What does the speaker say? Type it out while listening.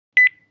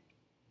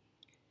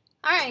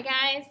Alright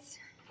guys,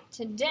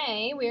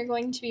 today we are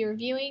going to be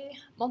reviewing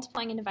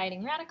multiplying and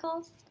dividing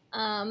radicals.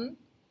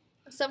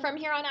 So from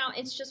here on out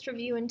it's just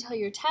review until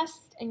your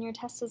test, and your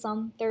test is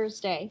on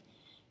Thursday.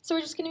 So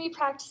we're just going to be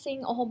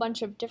practicing a whole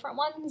bunch of different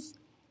ones,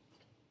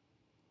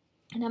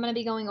 and I'm going to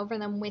be going over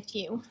them with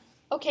you.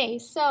 Okay,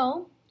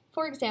 so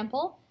for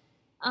example,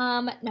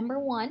 number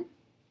 1,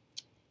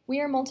 we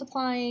are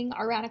multiplying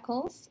our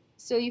radicals.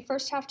 So you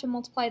first have to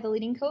multiply the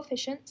leading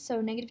coefficient,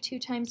 so negative 2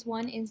 times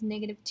 1 is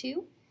negative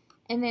 2.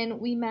 And then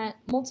we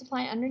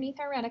multiply underneath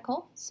our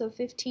radical, so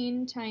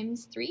 15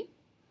 times 3.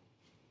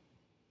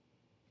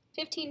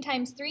 15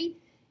 times 3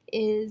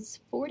 is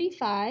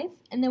 45,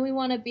 and then we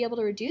want to be able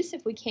to reduce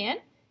if we can.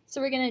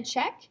 So we're going to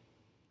check.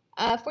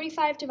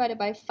 45 divided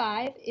by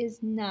 5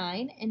 is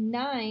 9, and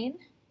 9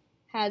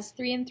 has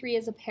 3 and 3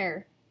 as a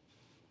pair.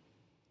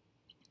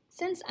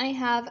 Since I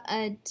have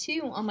a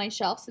 2 on my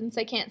shelf, since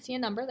I can't see a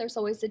number, there's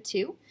always a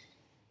 2.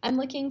 I'm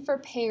looking for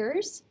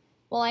pairs.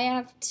 Well, I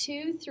have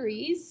 2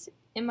 3's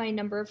in my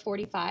number of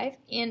 45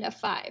 and a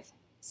 5.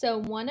 So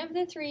one of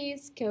the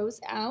 3's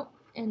goes out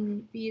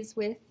and be's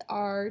with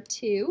our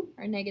 2,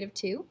 our negative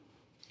 2.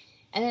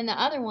 And then the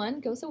other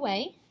one goes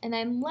away, and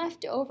I'm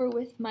left over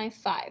with my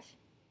 5.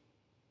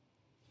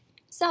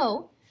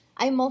 So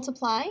I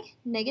multiply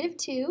negative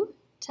 2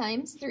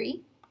 times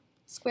 3,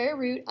 square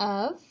root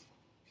of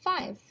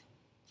 5.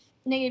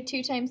 Negative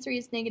 2 times 3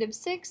 is negative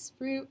 6,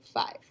 root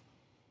 5.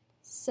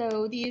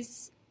 So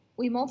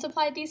we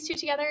multiplied these two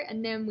together,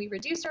 and then we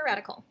reduced our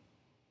radical.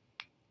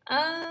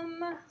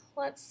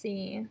 Let's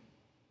see.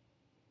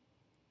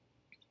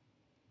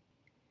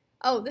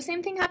 Oh, the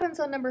same thing happens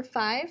on number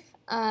 5,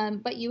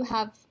 but you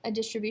have a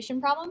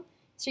distribution problem.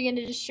 So you're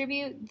going to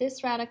distribute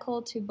this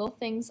radical to both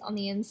things on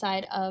the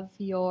inside of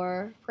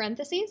your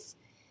parentheses.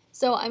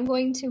 So I'm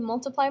going to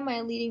multiply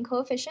my leading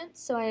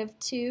coefficients. So I have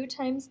 2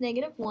 times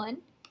negative 1.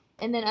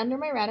 And then under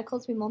my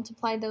radicals, we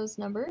multiply those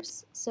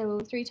numbers. So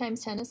 3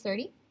 times 10 is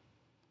 30.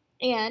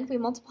 And we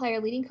multiply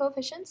our leading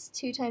coefficients.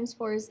 2 times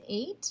 4 is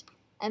 8.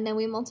 And then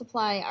we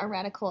multiply our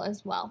radical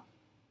as well.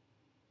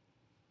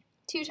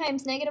 2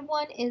 times negative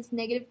 1 is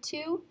negative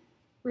 2,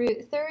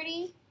 root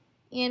 30,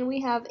 and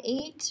we have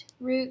 8,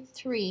 root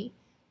 3.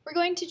 We're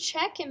going to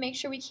check and make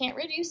sure we can't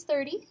reduce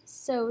 30.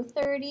 So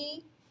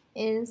 30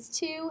 is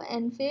 2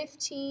 and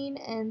 15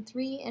 and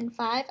 3 and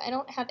 5. I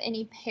don't have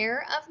any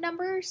pair of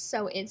numbers,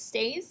 so it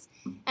stays.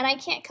 And I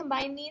can't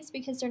combine these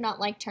because they're not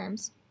like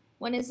terms.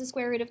 One is the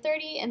square root of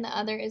 30 and the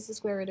other is the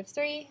square root of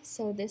 3,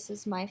 so this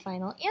is my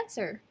final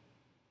answer.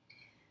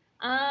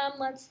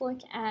 Let's look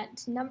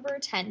at number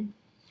 10.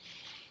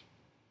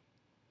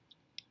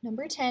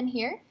 Number 10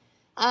 here.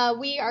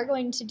 We are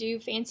going to do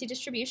fancy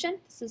distribution.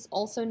 This is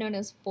also known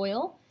as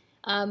FOIL,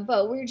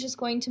 but we're just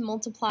going to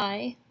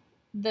multiply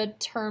the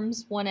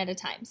terms one at a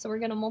time. So we're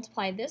going to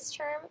multiply this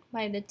term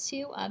by the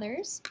two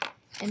others,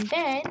 and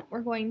then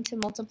we're going to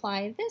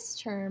multiply this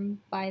term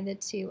by the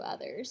two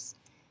others,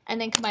 and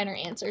then combine our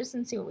answers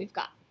and see what we've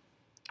got.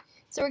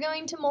 So we're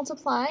going to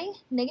multiply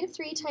negative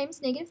 3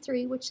 times negative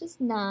 3, which is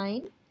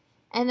 9.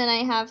 And then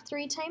I have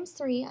 3 times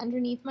 3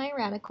 underneath my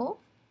radical.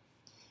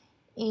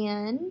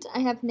 And I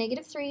have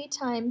negative 3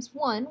 times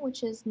 1,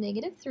 which is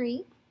negative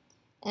 3.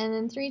 And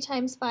then 3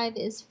 times 5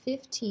 is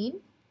 15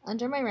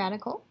 under my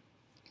radical.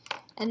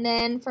 And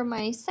then for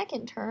my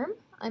second term,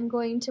 I'm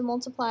going to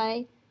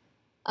multiply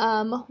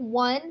 1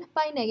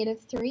 by negative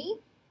 3.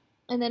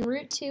 And then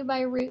root 2 by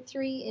root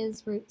 3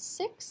 is root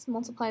 6.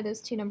 Multiply those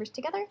two numbers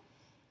together.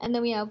 And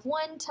then we have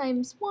 1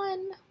 times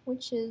 1,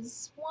 which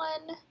is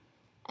 1.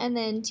 And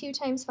then 2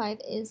 times 5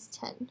 is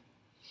 10.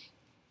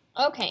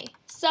 Okay,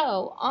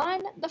 so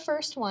on the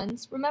first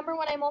ones, remember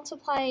when I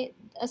multiply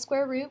a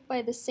square root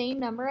by the same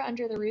number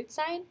under the root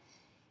sign,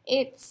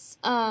 it's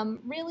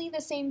really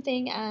the same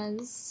thing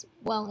as,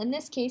 well, in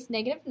this case,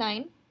 negative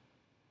 9.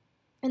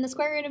 And the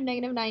square root of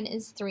negative 9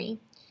 is 3.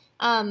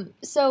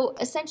 So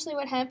essentially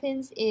what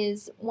happens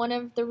is one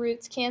of the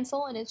roots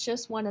cancel, and it's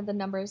just one of the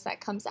numbers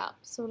that comes out.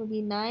 So it'll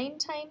be 9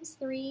 times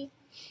 3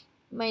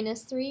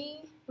 minus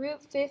 3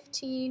 root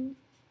 15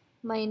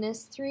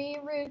 minus 3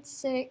 root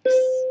 6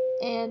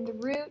 and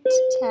root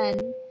 10.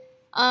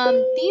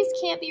 These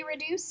can't be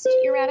reduced,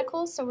 your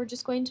radicals, so we're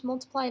just going to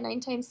multiply 9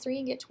 times 3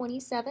 and get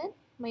 27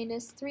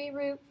 minus 3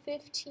 root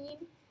 15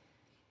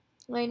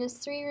 minus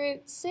 3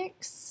 root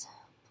 6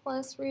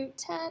 plus root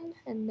 10,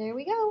 and there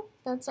we go.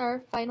 That's our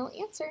final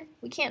answer.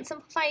 We can't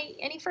simplify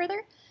any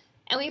further,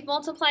 and we've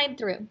multiplied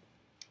through.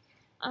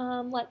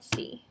 Let's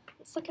see.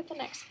 Let's look at the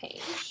next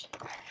page.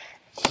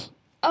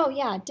 Oh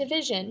yeah,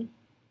 division.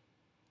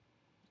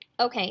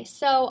 Okay,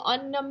 so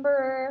on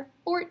number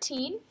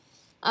 14,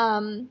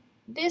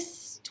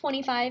 this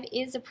 25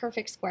 is a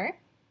perfect square.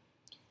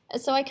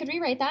 So I could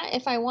rewrite that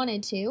if I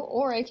wanted to,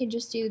 or I could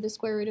just do the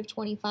square root of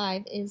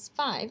 25 is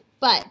 5.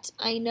 But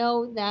I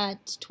know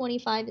that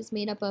 25 is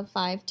made up of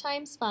 5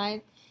 times 5,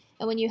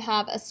 and when you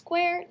have a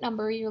square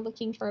number, you're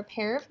looking for a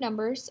pair of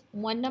numbers.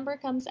 One number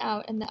comes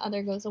out and the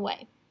other goes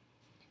away.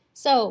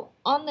 So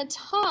on the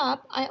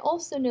top, I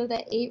also know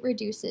that 8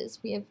 reduces.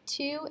 We have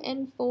 2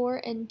 and 4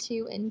 and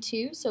 2 and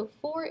 2. So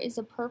 4 is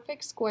a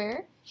perfect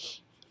square.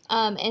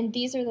 And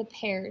these are the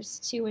pairs,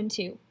 2 and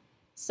 2.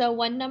 So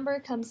one number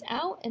comes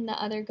out and the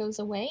other goes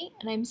away,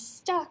 and I'm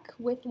stuck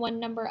with one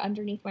number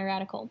underneath my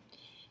radical.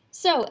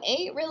 So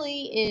 8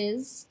 really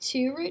is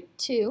 2 root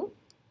 2.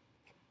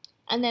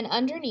 And then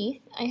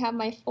underneath, I have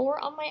my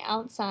 4 on my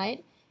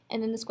outside,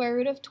 and then the square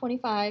root of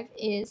 25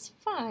 is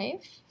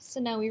 5. So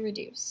now we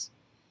reduce.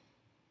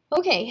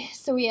 Okay,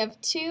 so we have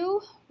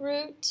 2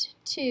 root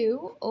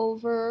 2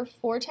 over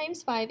 4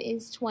 times 5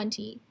 is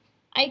 20.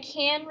 I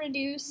can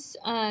reduce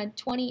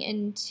 20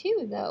 and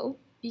 2 though,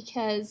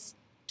 because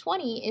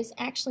 20 is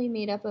actually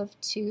made up of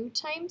 2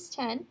 times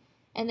 10,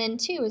 and then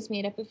 2 is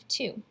made up of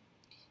 2.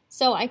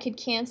 So I could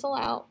cancel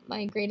out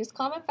my greatest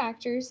common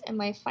factors, and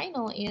my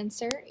final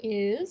answer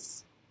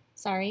is,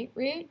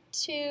 root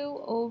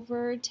 2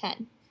 over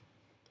 10.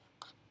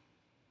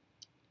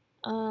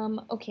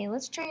 Okay,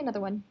 let's try another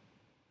one.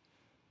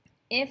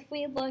 If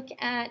we look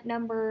at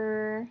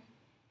number,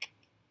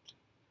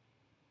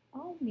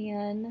 oh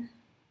man,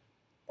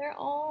 they're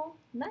all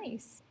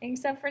nice,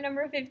 except for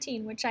number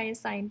 15, which I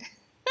assigned.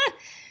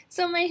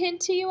 So my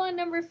hint to you on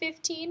number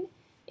 15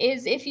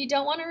 is, if you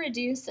don't want to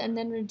reduce and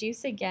then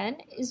reduce again,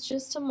 is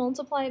just to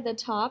multiply the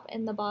top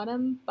and the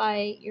bottom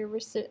by your,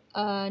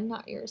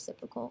 not your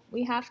reciprocal.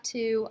 We have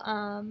to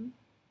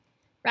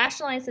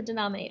rationalize the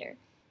denominator.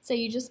 So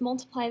you just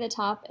multiply the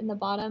top and the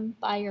bottom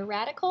by your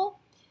radical,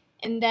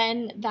 and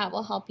then that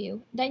will help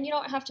you. Then you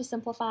don't have to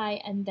simplify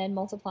and then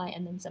multiply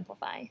and then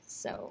simplify.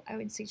 So I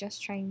would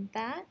suggest trying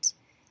that.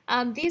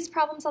 These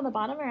problems on the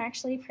bottom are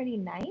actually pretty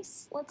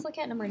nice. Let's look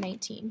at number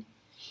 19.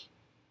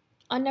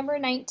 On number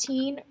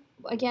 19,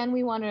 again,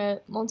 we want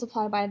to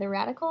multiply by the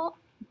radical,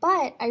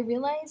 but I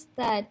realized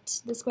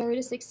that the square root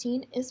of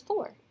 16 is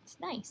 4. It's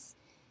nice.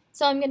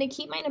 So I'm going to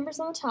keep my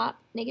numbers on the top,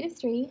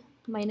 -3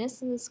 minus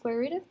the square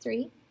root of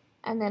 3,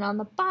 and then on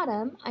the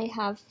bottom, I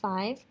have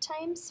 5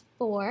 times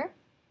 4,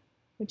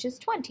 which is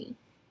 20.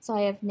 So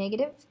I have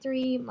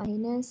 -3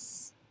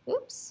 minus,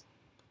 oops,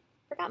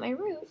 forgot my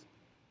root,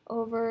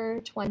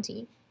 over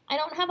 20. I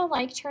don't have a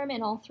like term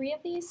in all 3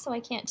 of these, so I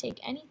can't take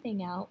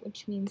anything out,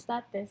 which means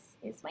that this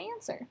is my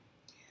answer.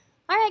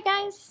 All right,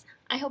 guys,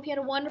 I hope you had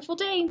a wonderful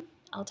day.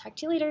 I'll talk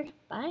to you later.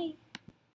 Bye.